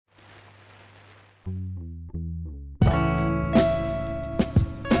All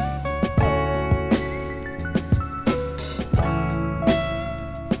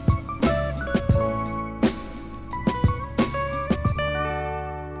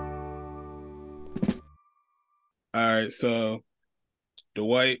right, so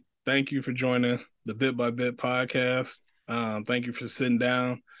Dwight, thank you for joining the Bit by Bit podcast. Thank you for sitting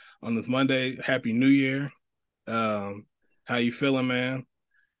down on this Monday. Happy New Year. How you feeling, man?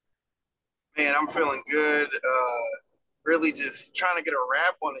 Man, I'm feeling good. Really just trying to get a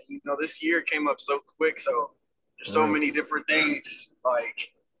wrap on it. This year came up so quick, so there's so Right. many different things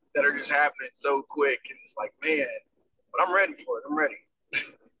like that are just happening so quick, and it's like, man, but I'm ready for it. I'm ready.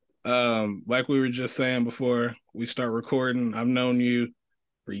 Like we were just saying before we start recording, I've known you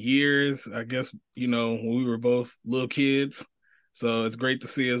for years. I guess, when we were both little kids. So it's great to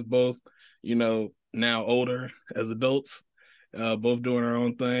see us both, now older as adults, both doing our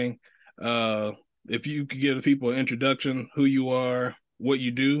own thing. Uh, if you could give the people an introduction, who you are, what you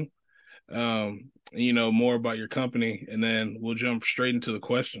do, more about your company, and then we'll jump straight into the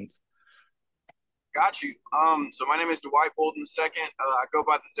questions. Got you. So my name is Dwight Bolden II. I go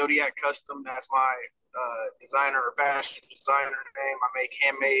by the Zodiac Custom. That's my designer or fashion designer name. I make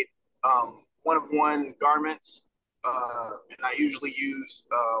handmade one of one garments, and I usually use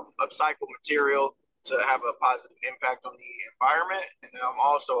upcycled material to have a positive impact on the environment. And then I'm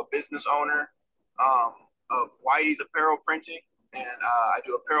also a business owner of Whitey's Apparel Printing, and I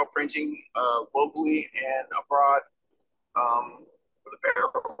do apparel printing locally and abroad with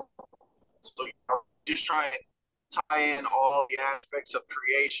apparel. So just try and tie in all the aspects of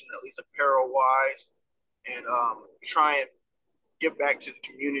creation, at least apparel wise, and try and give back to the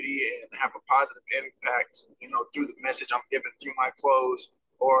community and have a positive impact, through the message I'm giving through my clothes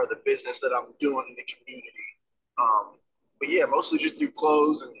or the business that I'm doing in the community. But yeah, mostly just through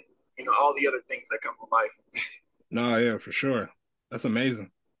clothes and all the other things that come with life. No, yeah, for sure. That's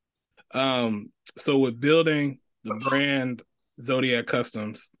amazing. So with building the brand Zodiac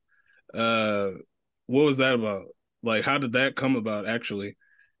Customs, uh, what was that about? Like, how did that come about, actually?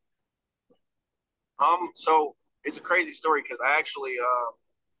 So it's a crazy story because I actually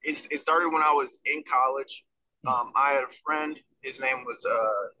it started when I was in college. I had a friend. His name is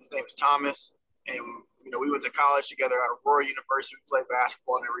Thomas, and we went to college together at Aurora University. We played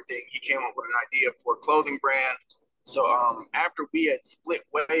basketball and everything. He came up with an idea for a clothing brand. So after we had split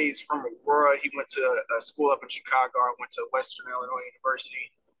ways from Aurora, he went to a school up in Chicago. I went to Western Illinois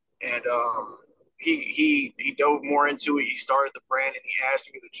University, and he dove more into it. He started the brand, and he asked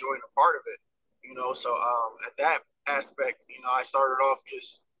me to join a part of it. So at that aspect, I started off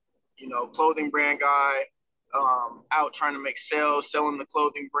just clothing brand guy, out trying to make sales, selling the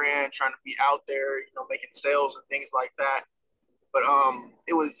clothing brand, trying to be out there, making sales and things like that. But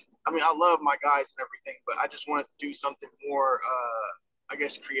it was, I mean, I love my guys and everything, but I just wanted to do something more, I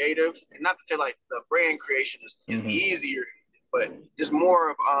guess, creative. And not to say like the brand creation is Mm-hmm. easier, but just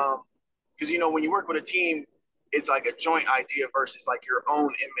more of, because when you work with a team, it's like a joint idea versus like your own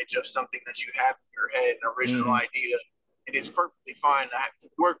image of something that you have in your head, an original Mm-hmm. idea. And it's perfectly fine to, have to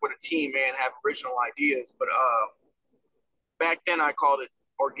work with a team and have original ideas. But back then I called it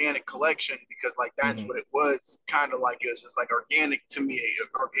organic collection because like that's Mm-hmm. what it was, kind of like it was just like organic to me. It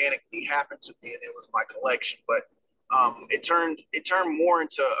organically happened to me, and it was my collection. But it turned more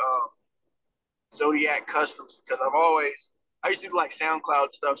into Zodiac Customs because I used to do like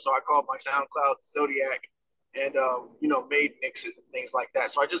SoundCloud stuff, so I called my SoundCloud Zodiac, and made mixes and things like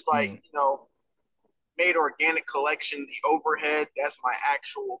that. So I just like Mm-hmm. made organic collection the overhead. That's my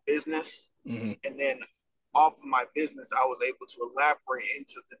actual business, Mm-hmm. and then off of my business, I was able to elaborate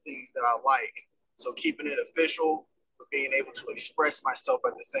into the things that I like. So keeping it official, but being able to express myself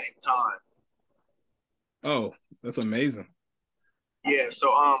at the same time. Oh, that's amazing. Yeah.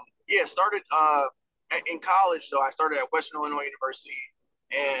 So yeah, started in college though. I started at Western Illinois University,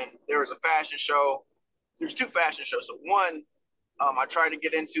 and there was a fashion show. There's two fashion shows. So one, I tried to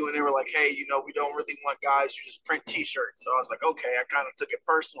get into, and they were like, "Hey, we don't really want guys who just print T-shirts." So I was like, "Okay." I kind of took it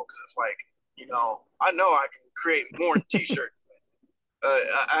personal because it's like, I know I can create more than T-shirts.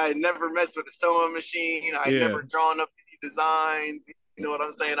 I had never messed with a sewing machine. I had Yeah. never drawn up any designs. You know what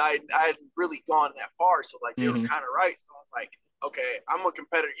I'm saying? I hadn't really gone that far. So like they were Mm-hmm. kind of right. So I was like, okay, I'm a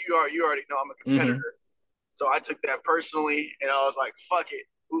competitor. You already know I'm a Mm-hmm. competitor. So I took that personally, and I was like, fuck it.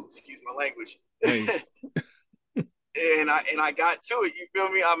 Oops, excuse my language. Hey. And I got to it. You feel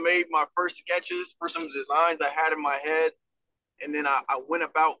me? I made my first sketches for some of the designs I had in my head, and then I went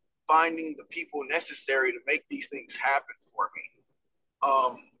about finding the people necessary to make these things happen for me,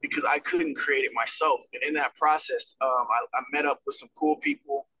 because I couldn't create it myself. And in that process, I met up with some cool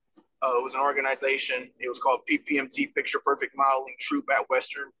people. It was an organization. It was called PPMT, Picture Perfect Modeling Troop at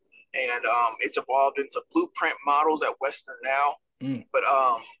Western, and it's evolved into Blueprint Models at Western now. Mm. But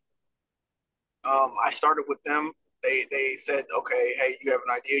I started with them. They said, okay, hey, you have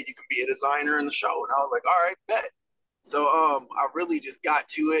an idea, you can be a designer in the show, and I was like, all right, bet. So I really just got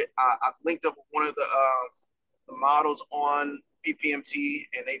to it. I linked up with one of the models on PPMT,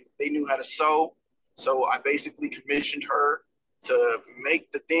 and they knew how to sew. So I basically commissioned her to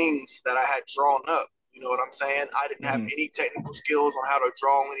make the things that I had drawn up. You know what I'm saying? I didn't have Mm-hmm. any technical skills on how to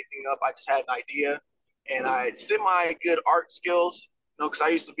draw anything up. I just had an idea, and I had semi good art skills. You know, because I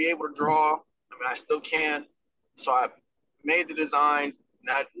used to be able to draw. I mean, I still can. So I made the designs.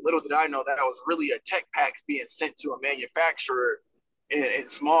 Not little did I know that I was really a tech packs being sent to a manufacturer in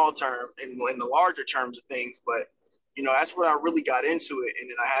small term, in the larger terms of things. But you know, that's where I really got into it. And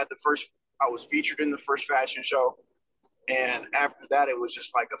then I had the first, I was featured in the first fashion show. And after that, it was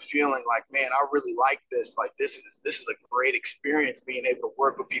just like a feeling like, man, I really like this. Like this is a great experience being able to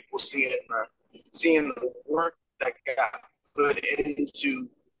work with people, seeing the work that got put into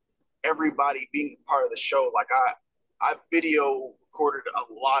everybody being part of the show. Like I video recorded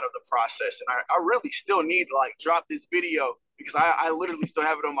a lot of the process, and I really still need to like drop this video because I literally still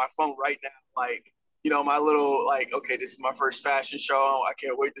have it on my phone right now. Like, you know, my little like, okay, this is my first fashion show. I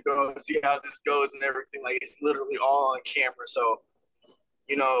can't wait to go and see how this goes and everything. Like, it's literally all on camera. So,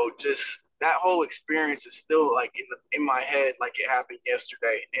 you know, just that whole experience is still like in my head, like it happened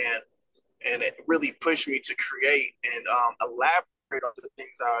yesterday, and it really pushed me to create and elaborate on the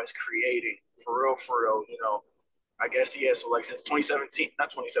things I was creating for real. You know, I guess, yeah. So like since 2017,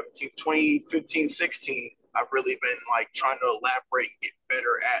 not 2017, 2015, 16, I've really been like trying to elaborate and get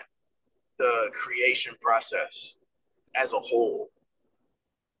better at the creation process as a whole.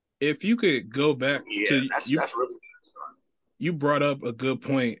 If you could go So back yeah, to you, that's really good start. you brought up a good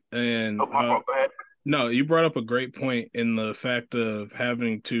point, and Oh, my fault. Go ahead. no, you brought up a great point in the fact of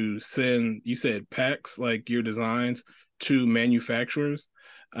having to send, you said packs like your designs to manufacturers.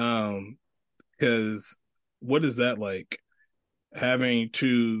 Because what is that like? Having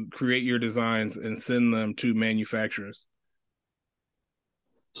to create your designs and send them to manufacturers.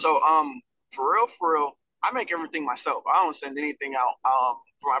 So for real, I make everything myself. I don't send anything out.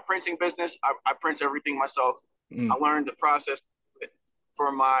 For my printing business, I print everything myself. Mm. I learned the process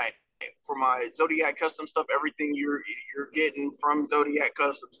for my Zodiac custom stuff. Everything you're getting from Zodiac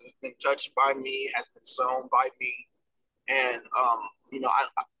Customs has been touched by me, has been sewn by me, and you know,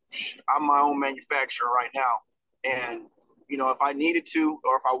 I'm my own manufacturer right now, and you know, if I needed to,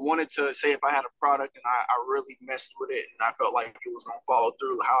 or if I wanted to, say if I had a product and I really messed with it and I felt like it was gonna follow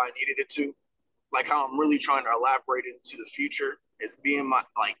through how I needed it to, like how I'm really trying to elaborate into the future is being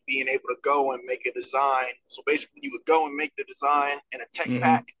able to go and make a design. So basically, you would go and make the design in a tech Mm-hmm.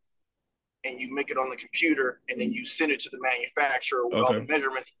 pack, and you make it on the computer, and then you send it to the manufacturer with all Okay. the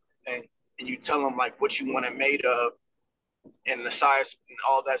measurements and you tell them like what you want it made of and the size and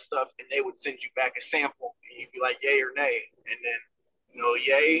all that stuff, and they would send you back a sample, and you'd be like, yay or nay, and then you know,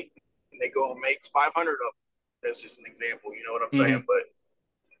 yay, and they go and make 500 of them. That's just an example, you know what I'm saying? Mm-hmm. But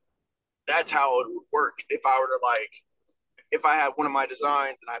that's how it would work if I were to like, if I had one of my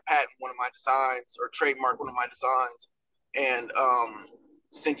designs and I patent one of my designs or trademark one of my designs and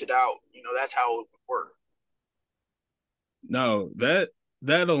sent it out, you know, that's how it would work. No, that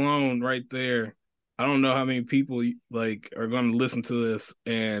alone right there, I don't know how many people like are going to listen to this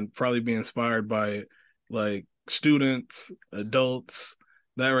and probably be inspired by it. Like students, adults,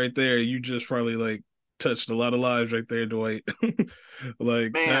 that right there, you just probably like touched a lot of lives right there, Dwight.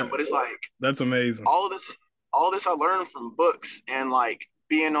 Like Man, that, but it's like that's amazing. all of this all this I learned from books and like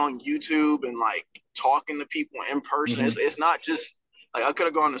being on YouTube and like talking to people in person. Mm-hmm. It's not just like I could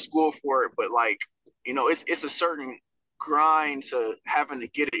have gone to school for it, but like, you know, it's a certain grind to having to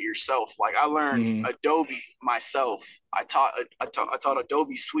get it yourself. Like I learned Mm-hmm. Adobe myself. I taught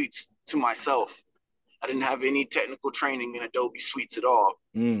Adobe Suites to myself. I didn't have any technical training in Adobe Suites at all.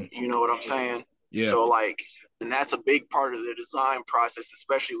 Mm. You know what I'm saying? Yeah. So like, and that's a big part of the design process,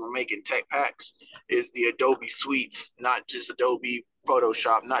 especially when making tech packs, is the Adobe suites, not just Adobe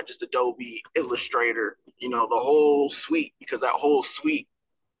Photoshop, not just Adobe Illustrator, you know, the whole suite, because that whole suite,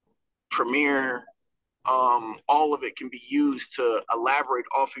 Premiere, all of it can be used to elaborate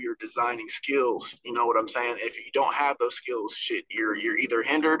off of your designing skills. You know what I'm saying? If you don't have those skills, shit, you're either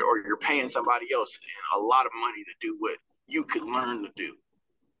hindered or you're paying somebody else a lot of money to do what you could learn to do.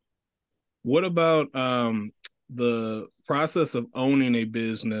 What about the process of owning a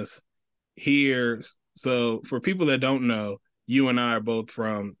business here? So for people that don't know, you and I are both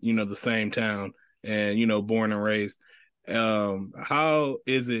from, the same town and, born and raised. How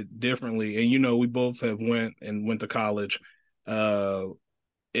is it differently? And we both have went to college, uh,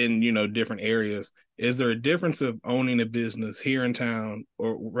 in different areas. Is there a difference of owning a business here in town,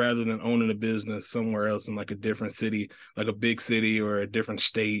 or rather than owning a business somewhere else in like a different city, like a big city or a different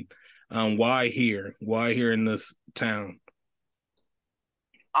state? Why here? Why here in this town?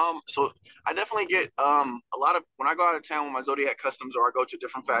 So I definitely get a lot of when I go out of town with my Zodiac customs or I go to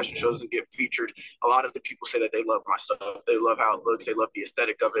different fashion shows and get featured, a lot of the people say that they love my stuff. They love how it looks, they love the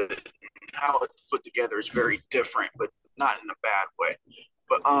aesthetic of it, how it's put together is very different, but not in a bad way.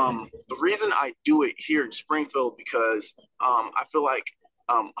 But the reason I do it here in Springfield because I feel like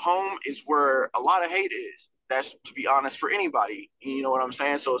home is where a lot of hate is. That's to be honest for anybody. You know what I'm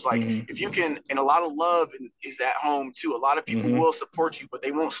saying? So it's like Mm-hmm. if you can, and a lot of love is at home too. A lot of people Mm-hmm. will support you, but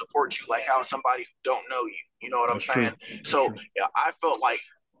they won't support you like how somebody who don't know you. You know what I'm That's true. saying? That's So true. yeah, I felt like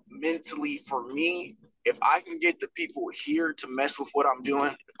mentally for me, if I can get the people here to mess with what I'm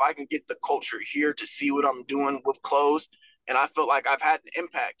doing, if I can get the culture here to see what I'm doing with clothes, and I feel like I've had an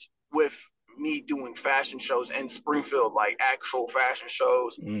impact with me doing fashion shows in Springfield, like actual fashion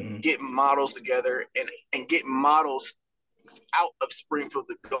shows, Mm-hmm. getting models together and getting models out of Springfield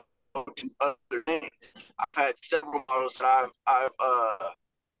to go do other things. I've had several models that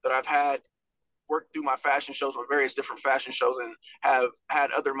I've had worked through my fashion shows with various different fashion shows and have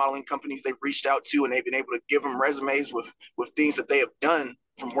had other modeling companies they've reached out to and they've been able to give them resumes with things that they have done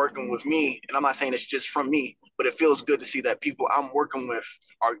from working with me. And I'm not saying it's just from me, but it feels good to see that people I'm working with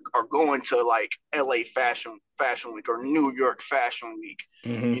are going to like LA Fashion Week or New York Fashion Week,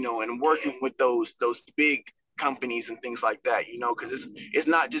 Mm-hmm. and working with those big companies and things like that, because it's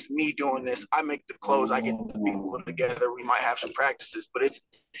not just me doing this. I make the clothes, I get the people together. We might have some practices, but it's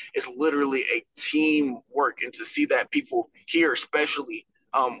literally a team work, and to see that people here, especially,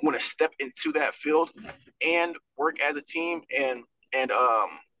 want to step into that field and work as a team and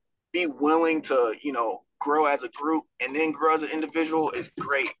be willing to grow as a group and then grow as an individual is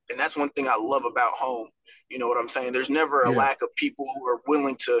great. And that's one thing I love about home. You know what I'm saying? There's never a Yeah, lack of people who are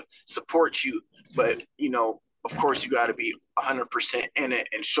willing to support you, but of course, you got to be 100% in it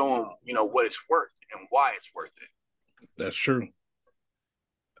and show them, what it's worth and why it's worth it. that's true.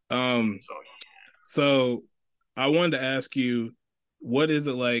 Um, So, so I wanted to ask you, what is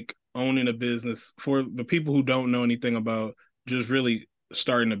it like owning a business for the people who don't know anything about just really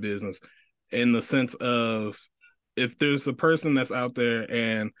starting a business, in the sense of, if there's a person that's out there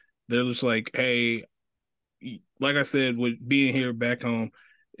and they're just like, hey, like I said, with being here back home,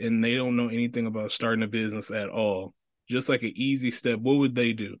 and they don't know anything about starting a business at all, just like an easy step, what would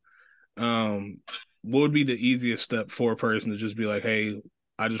they do? Um, what would be the easiest step for a person to just be like, hey,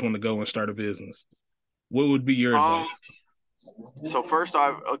 I just want to go and start a business? What would be your um, advice? so first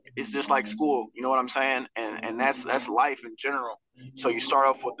off, it's just like school. You know what I'm saying? And that's life in general. So you start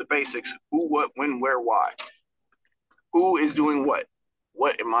off with the basics: who, what, when, where, why. Who is doing what?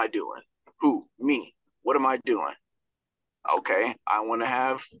 What am I doing? Who? Me. What am I doing? Okay, I want to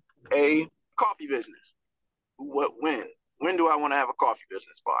have a coffee business. Who, what, when? When do I want to have a coffee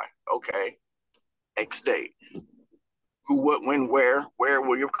business by? Okay, X date. Who, what, when, where? Where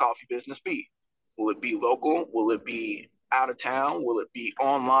will your coffee business be? Will it be local? Will it be out of town? Will it be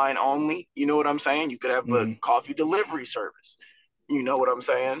online only? You know what I'm saying? You could have a Mm-hmm. coffee delivery service. You know what I'm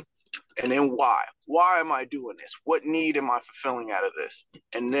saying? And then why? Why am I doing this? What need am I fulfilling out of this?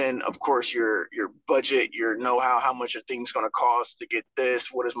 And then of course your budget, your know-how, how much are things going to cost to get this?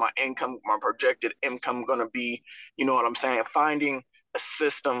 What is my income, my projected income going to be? You know what I'm saying? Finding a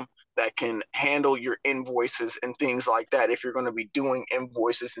system that can handle your invoices and things like that. If you're going to be doing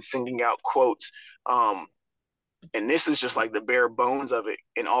invoices and sending out quotes, and this is just like the bare bones of it.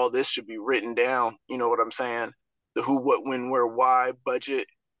 And all this should be written down. You know what I'm saying? The who, what, when, where, why, budget,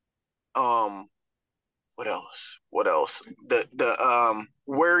 um what else? What else? The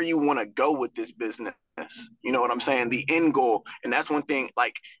where you want to go with this business. You know what I'm saying? The end goal. And that's one thing,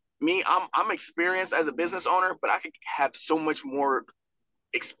 like me, I'm experienced as a business owner, but I could have so much more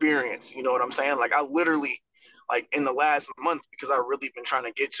experience. You know what I'm saying? Like I literally, like in the last month, because I've really been trying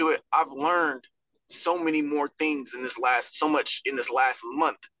to get to it, I've learned so many more things so much in this last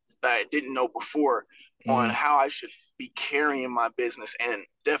month that I didn't know before on Mm-hmm. how I should be carrying my business. And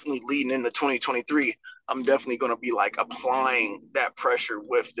definitely leading into 2023, I'm definitely going to be like applying that pressure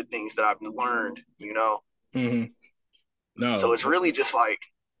with the things that I've learned. Mm-hmm. So No, it's really just like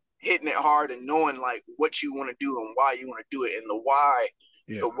hitting it hard and knowing like what you want to do and why you want to do it. And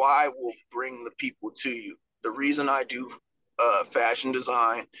yeah. the why will bring the people to you. The reason I do fashion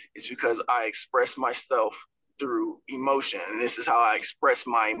design is because I express myself through emotion, and this is how I express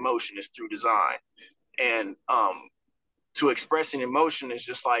my emotion is through design. And to express an emotion is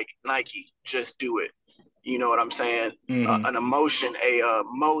just like Nike, just do it. You know what I'm saying? Mm-hmm. An emotion, a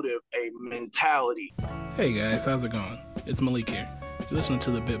motive, a mentality. Hey guys, how's it going? It's Malik here. You're listening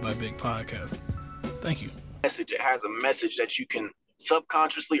to the Bit by Big podcast. Thank you. Message. It has a message that you can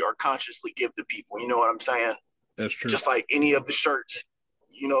subconsciously or consciously give to people. You know what I'm saying? That's true. Just like any of the shirts.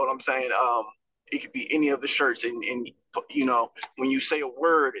 You know what I'm saying? It could be any of the shirts, and you know, when you say a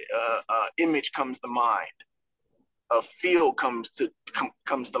word, image comes to mind, a feel comes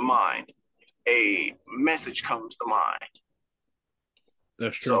to mind, a message comes to mind.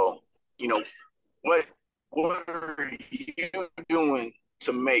 That's true. So, you know, what what are you doing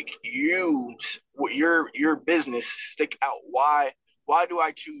to make your business stick out? Why do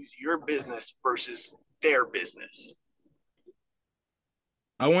I choose your business versus their business?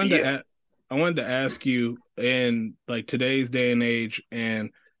 I wanted to Yeah. I wanted to ask you, in like today's day and age,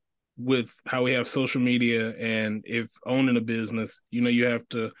 and with how we have social media, and if owning a business, you have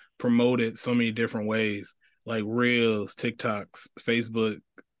to promote it so many different ways, like Reels, TikToks, Facebook,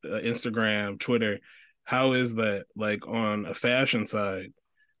 Instagram, Twitter. How is that like on a fashion side?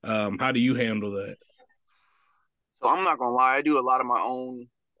 How do you handle that? So I'm not gonna lie, I do a lot of my own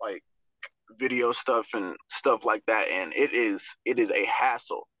like video stuff and stuff like that, and it is a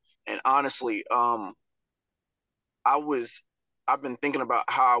hassle. And honestly, I was I've been thinking about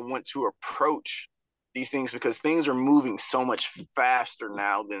how I want to approach these things because things are moving so much faster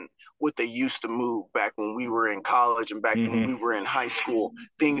now than what they used to move back when we were in college and back when Mm-hmm. we were in high school.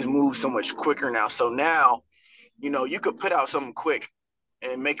 Things move so much quicker now. So now, you could put out something quick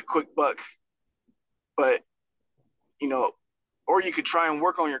and make a quick buck, but you know, or you could try and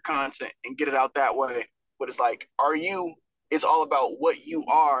work on your content and get it out that way. But it's like, it's all about what you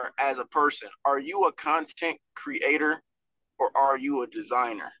are as a person. Are you a content creator or are you a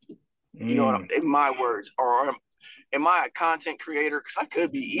designer? You know what Mm. in my words, or am I a content creator? Because I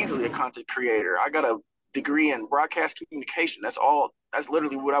could be easily a content creator. I got a degree in broadcast communication. That's all. That's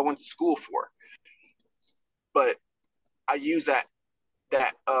literally what I went to school for. But I use that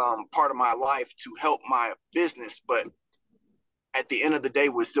part of my life to help my business. But at the end of the day,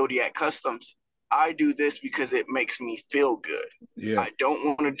 with Zodiac Customs, I do this because it makes me feel good. Yeah. I don't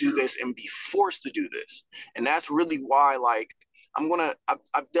want to do this and be forced to do this. And that's really why, like,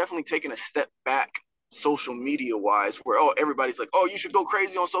 I've definitely taken a step back social media wise, where, oh, everybody's like, oh, you should go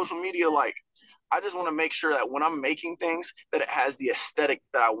crazy on social media. Like, I just want to make sure that when I'm making things, that it has the aesthetic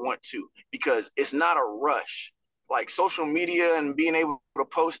that I want to, because it's not a rush. Like social media and being able to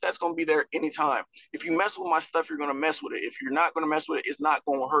post, that's going to be there anytime. If you mess with my stuff, you're going to mess with it. If you're not going to mess with it, it's not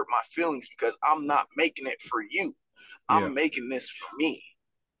going to hurt my feelings because I'm not making it for you. Yeah. I'm making this for me,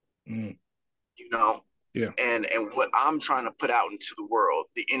 Mm. you know, Yeah. and what I'm trying to put out into the world,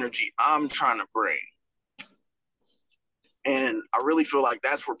 the energy I'm trying to bring. And I really feel like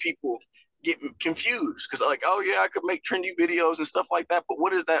that's where people get confused because, like, oh yeah, I could make trendy videos and stuff like that, but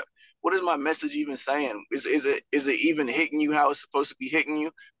what is that? What is my message even saying? Is it even hitting you how it's supposed to be hitting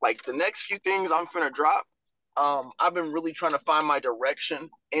you? Like the next few things I'm gonna drop, I've been really trying to find my direction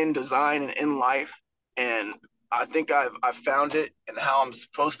in design and in life, and I think I've found it and how I'm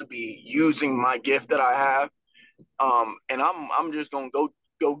supposed to be using my gift that I have. And I'm just gonna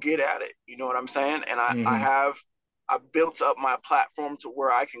go get at it. You know what I'm saying? And Mm-hmm. I built up my platform to where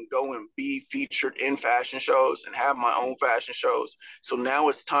I can go and be featured in fashion shows and have my own fashion shows. So now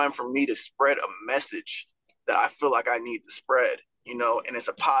it's time for me to spread a message that I feel like I need to spread, and it's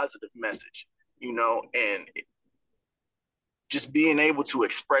a positive message, and just being able to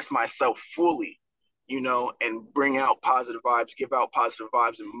express myself fully, and bring out positive vibes, give out positive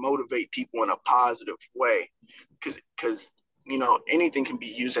vibes, and motivate people in a positive way. Because anything can be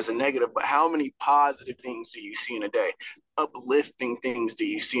used as a negative, but how many positive things do you see in a day? Uplifting things do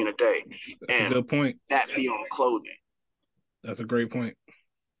you see in a day? That's a And good point. that be on clothing. That's a great point.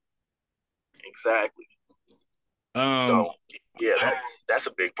 Exactly. Um, So yeah, I, that's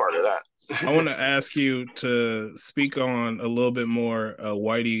a big part of I want that. to ask you to speak on a little bit more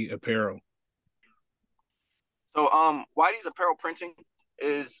Whitey apparel. So Whitey's Apparel Printing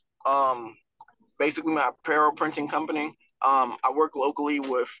is basically my apparel printing company. I work locally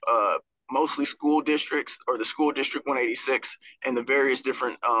with mostly school districts or the school district 186 and the various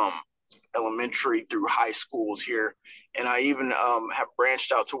different elementary through high schools here. And I even have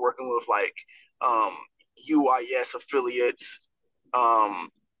branched out to working with like um, UIS affiliates, um,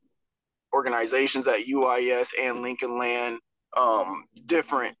 organizations at UIS and Lincoln Land,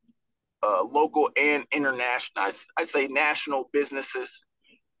 different local and international, I say national businesses,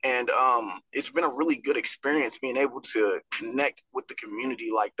 And it's been a really good experience being able to connect with the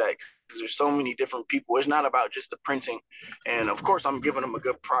community like that, because there's so many different people. It's not about just the printing, and of course I'm giving them a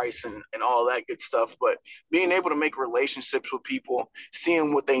good price and all that good stuff, but being able to make relationships with people,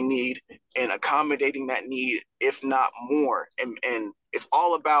 seeing what they need and accommodating that need, if not more. And it's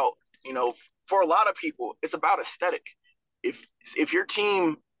all about, for a lot of people it's about aesthetic. If your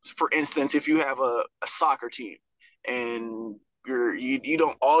team, for instance, if you have a soccer team, and you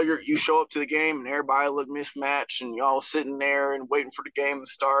don't all your you show up to the game and everybody look mismatched, and y'all sitting there and waiting for the game to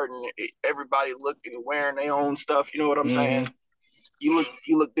start, and everybody looking wearing their own stuff. You know what I'm saying? Mm-hmm.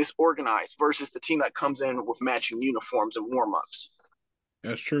 You look disorganized versus the team that comes in with matching uniforms and warm ups.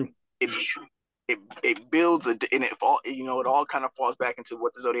 That's true. It it builds and it all, it all kind of falls back into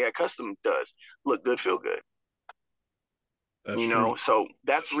what the Zodiac Custom does: look good, feel good. That's true. So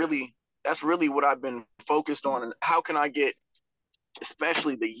that's really what I've been focused on, and how can I get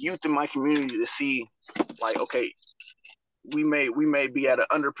especially the youth in my community to see, like, okay, we may be at an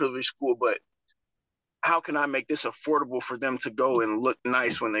underprivileged school, but how can I make this affordable for them to go and look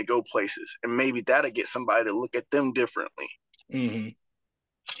nice when they go places? And maybe that'll get somebody to look at them differently. Mm-hmm.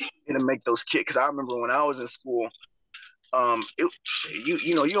 It'll make those kids, because I remember when I was in school, you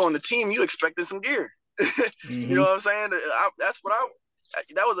on the team, you expected some gear. You know Mm-hmm. what I'm saying?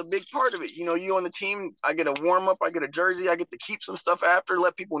 That was a big part of it. You on the team, I get a warm up, I get a jersey, I get to keep some stuff after,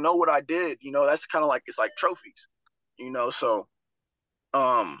 let people know what I did. That's kind of like, it's like trophies. So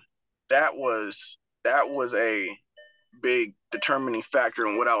um, that was a big determining factor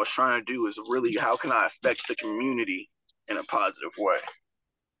in what I was trying to do, is really how can I affect the community in a positive way.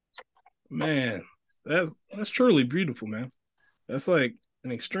 Man, that's truly beautiful, man. That's like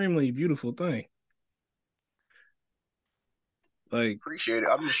an extremely beautiful thing. Like Appreciate it.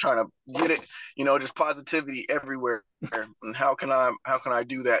 I'm just trying to get it, just positivity everywhere. And how can I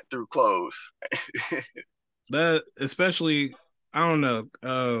do that through clothes? that, especially, I don't know.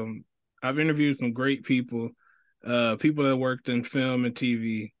 I've interviewed some great people, people that worked in film and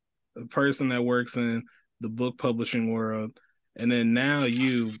TV, a person that works in the book publishing world, and then now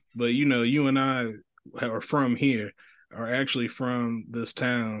you. But you and I are from here, are actually from this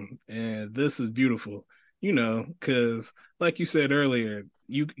town, and this is beautiful. Because like you said earlier,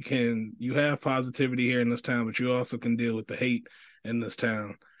 you have positivity here in this town, but you also can deal with the hate in this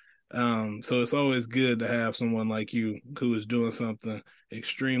town. So it's always good to have someone like you who is doing something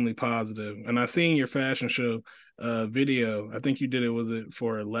extremely positive. And I seen your fashion show video. I think you did it, was it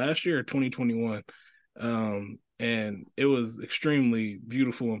for last year or 2021? And it was extremely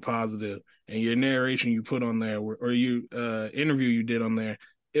beautiful and positive. And your narration you put on there, or you interview you did on there,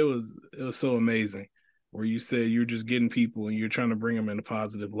 it was so amazing. Where you said you're just getting people and you're trying to bring them in a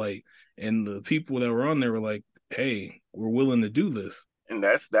positive light. And the people that were on there were like, "Hey, we're willing to do this." And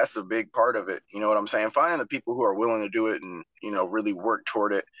that's a big part of it. You know what I'm saying? Finding the people who are willing to do it and really work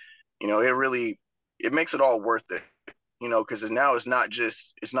toward it. It makes it all worth it. Because now it's not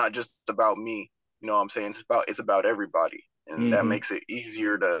just about me. You know what I'm saying? It's about everybody, and that Hmm. makes it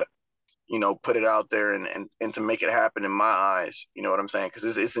easier to put it out there and to make it happen in my eyes. You know what I'm saying?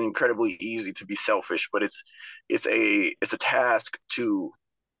 Because it's incredibly easy to be selfish, but it's a task to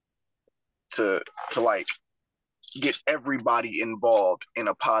to like get everybody involved in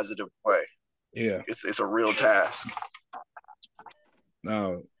a positive way. Yeah. It's a real task.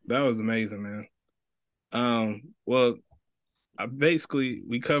 No, that was amazing, man. Well, basically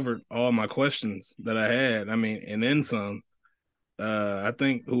we covered all my questions that I had. I mean, and then some. I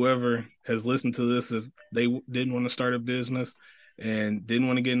think whoever has listened to this, if they didn't want to start a business and didn't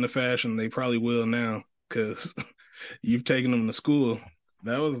want to get into fashion, they probably will now because you've taken them to school.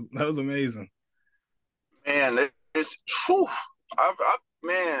 That was amazing. Man, it's whew,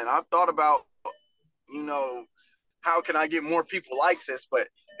 I've thought about, you know how can I get more people like this, but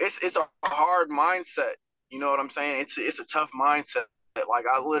it's a hard mindset. You know what I'm saying? It's a tough mindset. Like,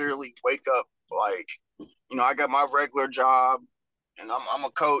 I literally wake up, like, I got my regular job, and I'm a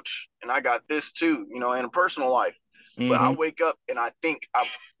coach, and I got this too, in a personal life. But I Hmm. wake up and I think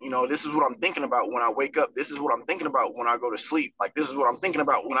this is what I'm thinking about when I wake up. This is what I'm thinking about when I go to sleep. Like, this is what I'm thinking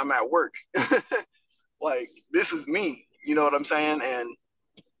about when I'm at work. Like, this is me. You know what I'm saying? And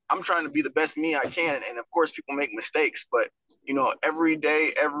I'm trying to be the best me I can. And of course, people make mistakes, but every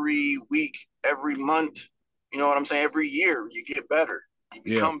day, every week, every month, you know what I'm saying? Every year, you get better, you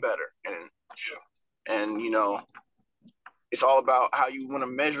Yeah, become better, and it's all about how you want to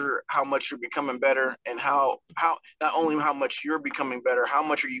measure how much you're becoming better, and how not only how much you're becoming better, how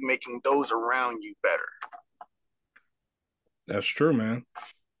much are you making those around you better. that's true, man.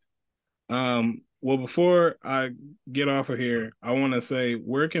 Well, before I get off of here, I want to say,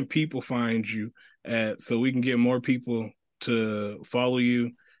 where can people find you at so we can get more people to follow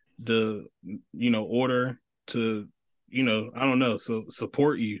you, to, order, to, I don't know, so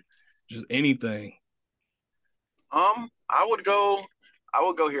support you, just anything. I would go. I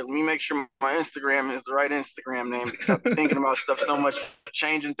would go here. Let me make sure my Instagram is the right Instagram name because I've been thinking about stuff so much,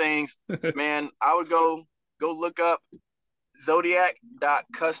 changing things. Man, I would go look up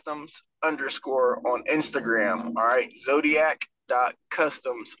Zodiac.customs underscore on Instagram. All right.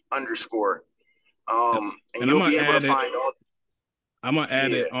 Zodiac.customs underscore. Yep. And And I'm you'll gonna be able to add it. find all. I'm gonna add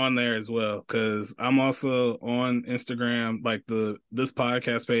Yeah, it on there as well because I'm also on Instagram. Like this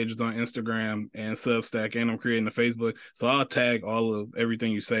podcast page is on Instagram and Substack, and I'm creating a Facebook. So I'll tag all of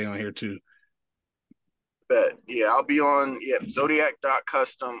everything you say on here too. bet. Yeah, I'll be on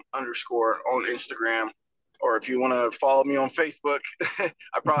Zodiac.custom underscore on Instagram. Or if you want to follow me on Facebook, I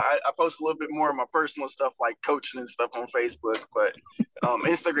post a little bit more of my personal stuff like coaching and stuff on Facebook, but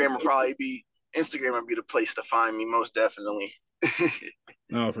Instagram would be the place to find me most definitely.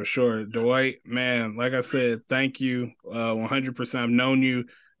 No, for sure. Dwight, man, like I said, thank you. 100%. I've known you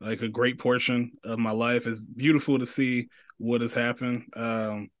like a great portion of my life. It's beautiful to see what has happened.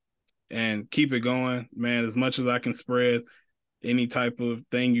 And keep it going, man, as much as I can spread any type of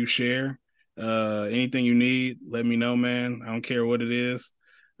thing you share, anything you need, let me know, man. I don't care what it is.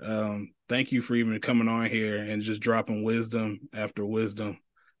 Thank you for even coming on here and just dropping wisdom after wisdom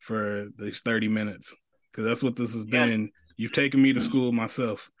for these 30 minutes. Because that's what this has Yeah. been. You've taken me to school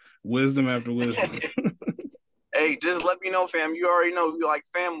myself. Wisdom after wisdom. Hey, just let me know, fam. You already know we like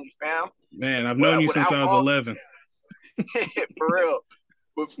family, fam. Man, I've known you since Without I was all 11. for real.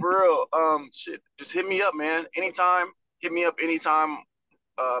 But for real, shit, just hit me up, man. Anytime, hit me up anytime.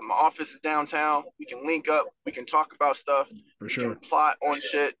 My office is downtown. We can link up. We can talk about stuff. For We can sure. plot on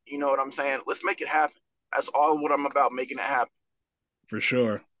shit. You know what I'm saying? Let's make it happen. That's all what I'm about, making it happen. For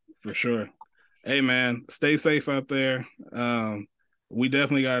sure. For sure. Hey, man, stay safe out there. We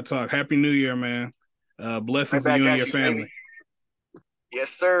definitely got to talk. Happy New Year, man. Right Blessings to you back and at your you, baby. family. Yes,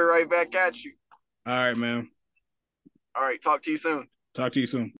 sir. Right back at you. All right, man. All right. Talk to you soon. Talk to you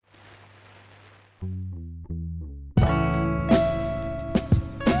soon.